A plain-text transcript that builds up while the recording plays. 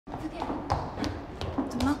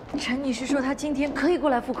陈女士说她今天可以过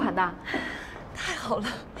来付款的。太好了，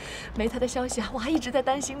没她的消息啊，我还一直在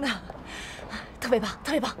担心呢。特别棒，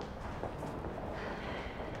特别棒。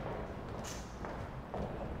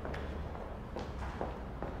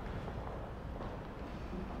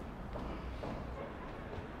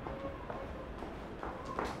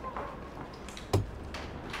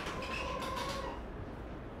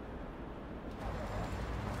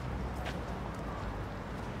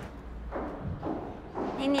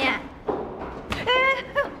 妮妮，哎，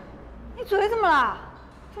你嘴怎么了？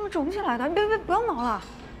怎么肿起来的？你别，不要挠了，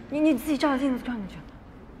你自己照照镜子看看去。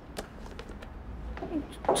你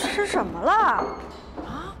吃什么了？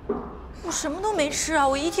啊，我什么都没吃啊，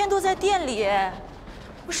我一天都在店里，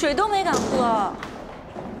我水都没敢喝。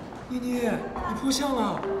妮妮，你破相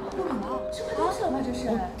了！不可能，这不得了吗？这是！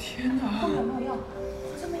天哪！有没有药？好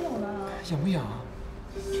像没有呢。痒不痒？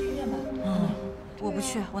去医院吧。啊！我不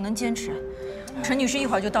去，我能坚持。陈女士一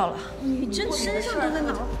会儿就到了。你这身上都在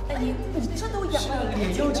挠。哎，你这都痒了，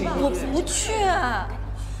脸又紧。我不去。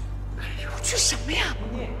哎呦，去什么呀？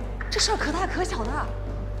这事儿可大可小的。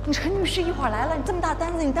你陈女士一会儿来了，你这么大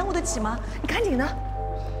单子，你担负得起吗？你赶紧的，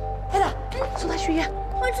艾达，送她去医院。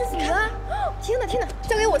万之子，天哪，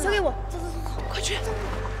交给我，交给我。走，快去。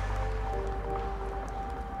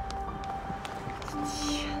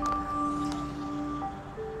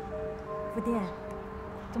 副店，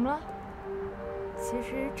怎么了？其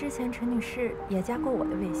实之前陈女士也加过我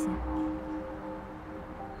的微信。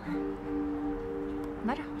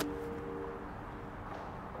拿着。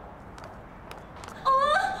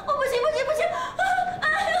不行！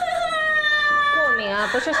过敏啊，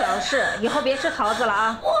不是小事，以后别吃桃子了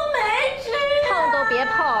啊。我没吃。碰都别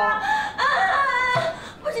碰。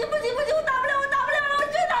不行，我打不了了，我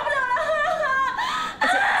真打不了了。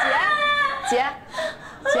姐，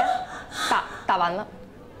打完了。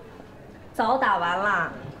早打完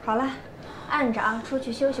了。好了，按着啊，出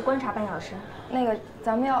去休息观察半小时。那个，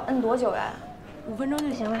咱们要摁多久呀5分钟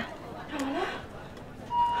就行了。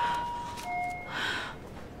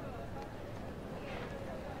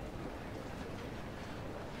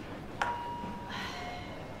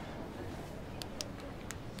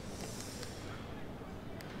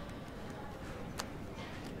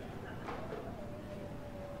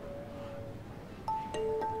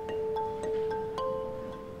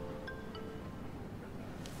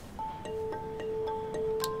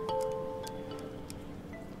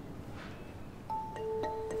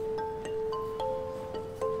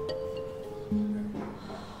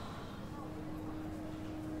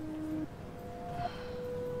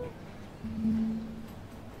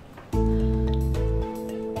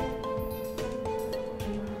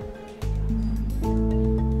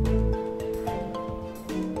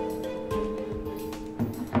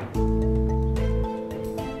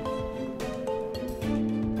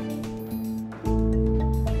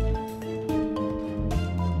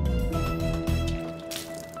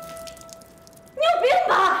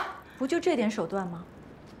不就这点手段吗？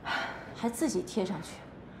还自己贴上去，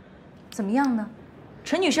怎么样呢？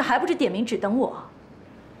陈女士还不是点名只等我？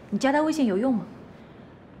你加她微信有用吗？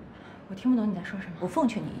我听不懂你在说什么。我奉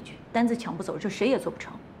劝你一句，单子抢不走，这谁也做不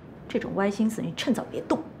成。这种歪心思，你趁早别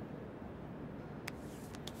动。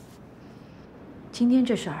今天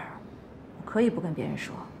这事儿，我可以不跟别人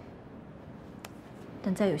说，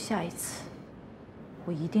但再有下一次，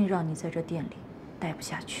我一定让你在这店里待不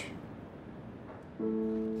下去。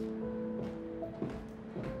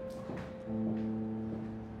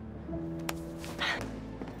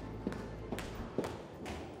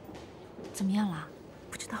 怎么样了？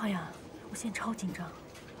不知道呀，我现在超紧张。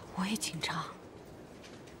我也紧张。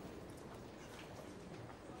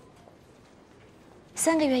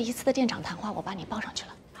3个月一次的店长谈话，我把你报上去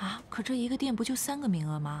了。啊，可这一个店不就3个名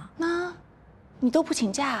额吗？那，你都不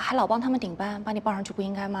请假，还老帮他们顶班，把你报上去不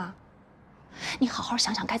应该吗？你好好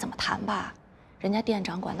想想该怎么谈吧。人家店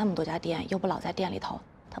长管那么多家店，又不老在店里头，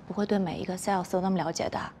他不会对每一个 sales 都那么了解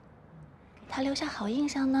的。给他留下好印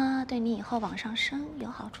象呢，对你以后往上升有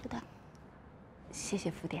好处的。 谢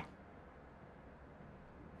谢副店。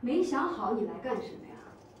没想好你来干什么呀？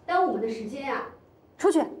耽误我们的时间呀！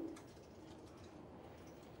出去。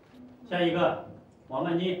下一个，王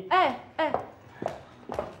曼妮。哎。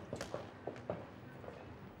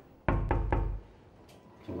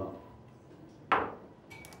请坐。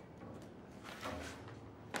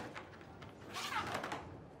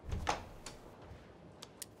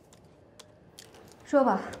说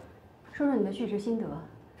吧，说说你的续职心得。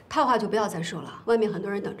 套话就不要再说了，外面很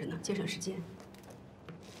多人等着呢，节省时间。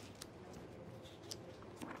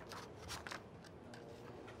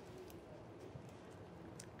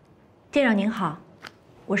店长您好，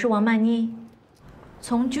我是王曼妮。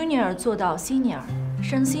从 Junior 做到 Senior，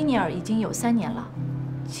 升 Senior 已经有3年了。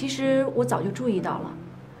其实我早就注意到了，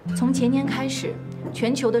从前年开始，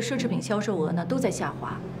全球的奢侈品销售额呢都在下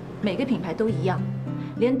滑，每个品牌都一样，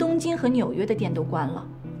连东京和纽约的店都关了。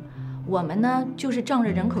我们呢就是仗着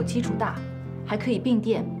人口基础大，还可以并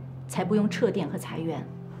店，才不用撤店和裁员。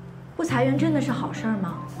不裁员真的是好事儿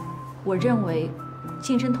吗？我认为，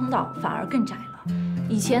晋升通道反而更窄了。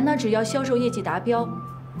以前呢，只要销售业绩达标，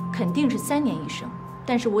肯定是3年一升。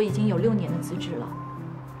但是我已经有6年的资质了，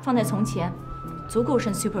放在从前，足够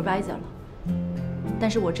升 supervisor 了。但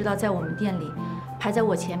是我知道，在我们店里，排在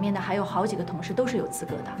我前面的还有好几个同事都是有资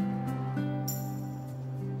格的。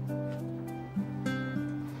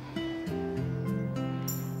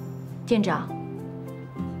店长，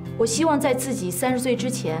我希望在自己30岁之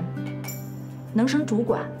前，能升主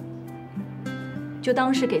管，就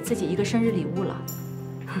当是给自己一个生日礼物了。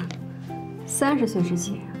30岁之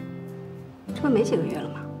前。 这不没几个月了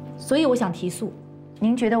吗？所以我想提速，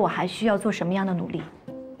您觉得我还需要做什么样的努力？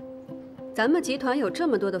咱们集团有这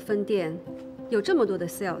么多的分店，有这么多的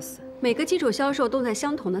sales， 每个基础销售都在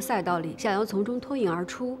相同的赛道里，想要从中脱颖而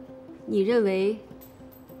出，你认为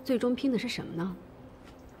最终拼的是什么呢？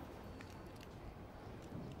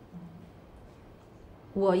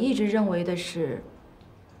我一直认为的是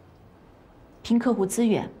拼客户资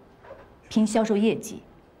源，拼销售业绩。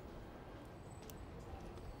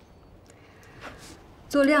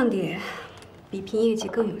 做亮点比拼业绩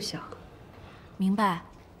更有效。明白，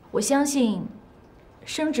我相信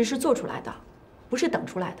升职是做出来的，不是等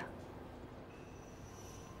出来的。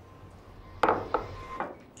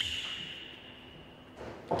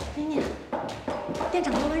妮妮，店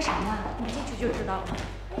长在问什么？你进去就知道了。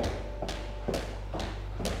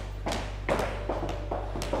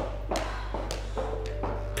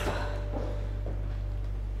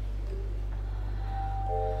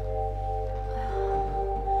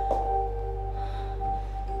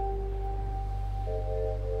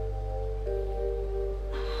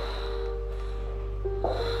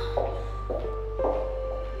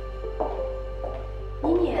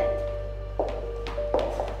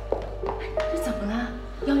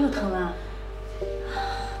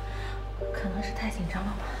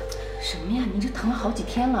 好几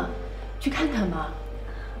天了，去看看吧。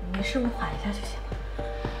没事，我缓一下就行了。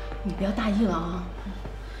你不要大意了啊，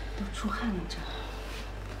都出汗了这。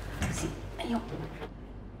不行，哎呦！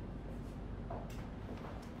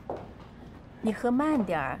你喝慢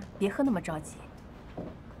点儿，别喝那么着急。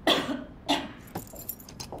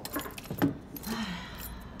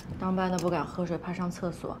当班的不敢喝水，怕上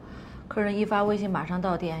厕所。客人一发微信马上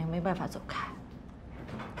到店，又没办法走开。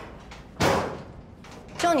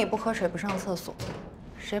 就你不喝水不上厕所，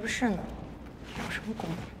谁不是呢？有什么功？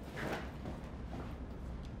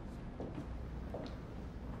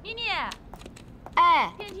妮妮，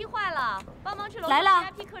哎，电梯坏了，帮忙去楼来了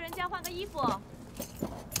下替客人家换个衣服。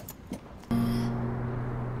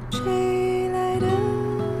吹来的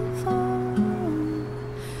风，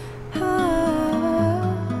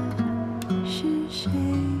是谁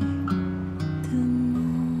的梦？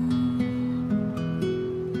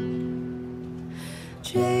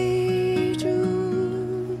追逐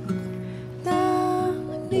那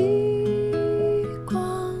逆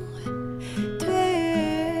光，褪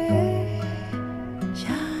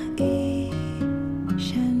下一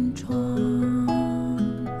身妆。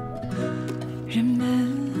人们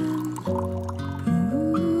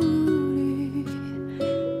步履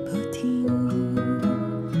不停，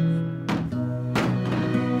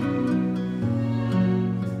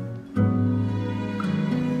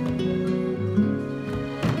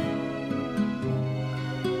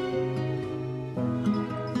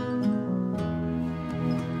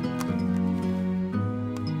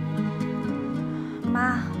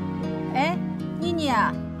妈，哎，妮妮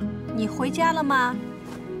啊，你回家了吗？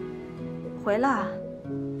回了。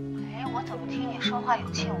哎，我怎么听你说话有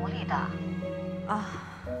气无力的？啊，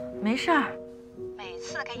没事儿。每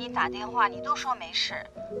次给你打电话，你都说没事，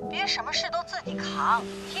别什么事都自己扛，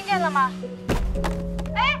听见了吗？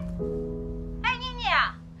哎，妮妮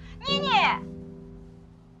啊，妮妮。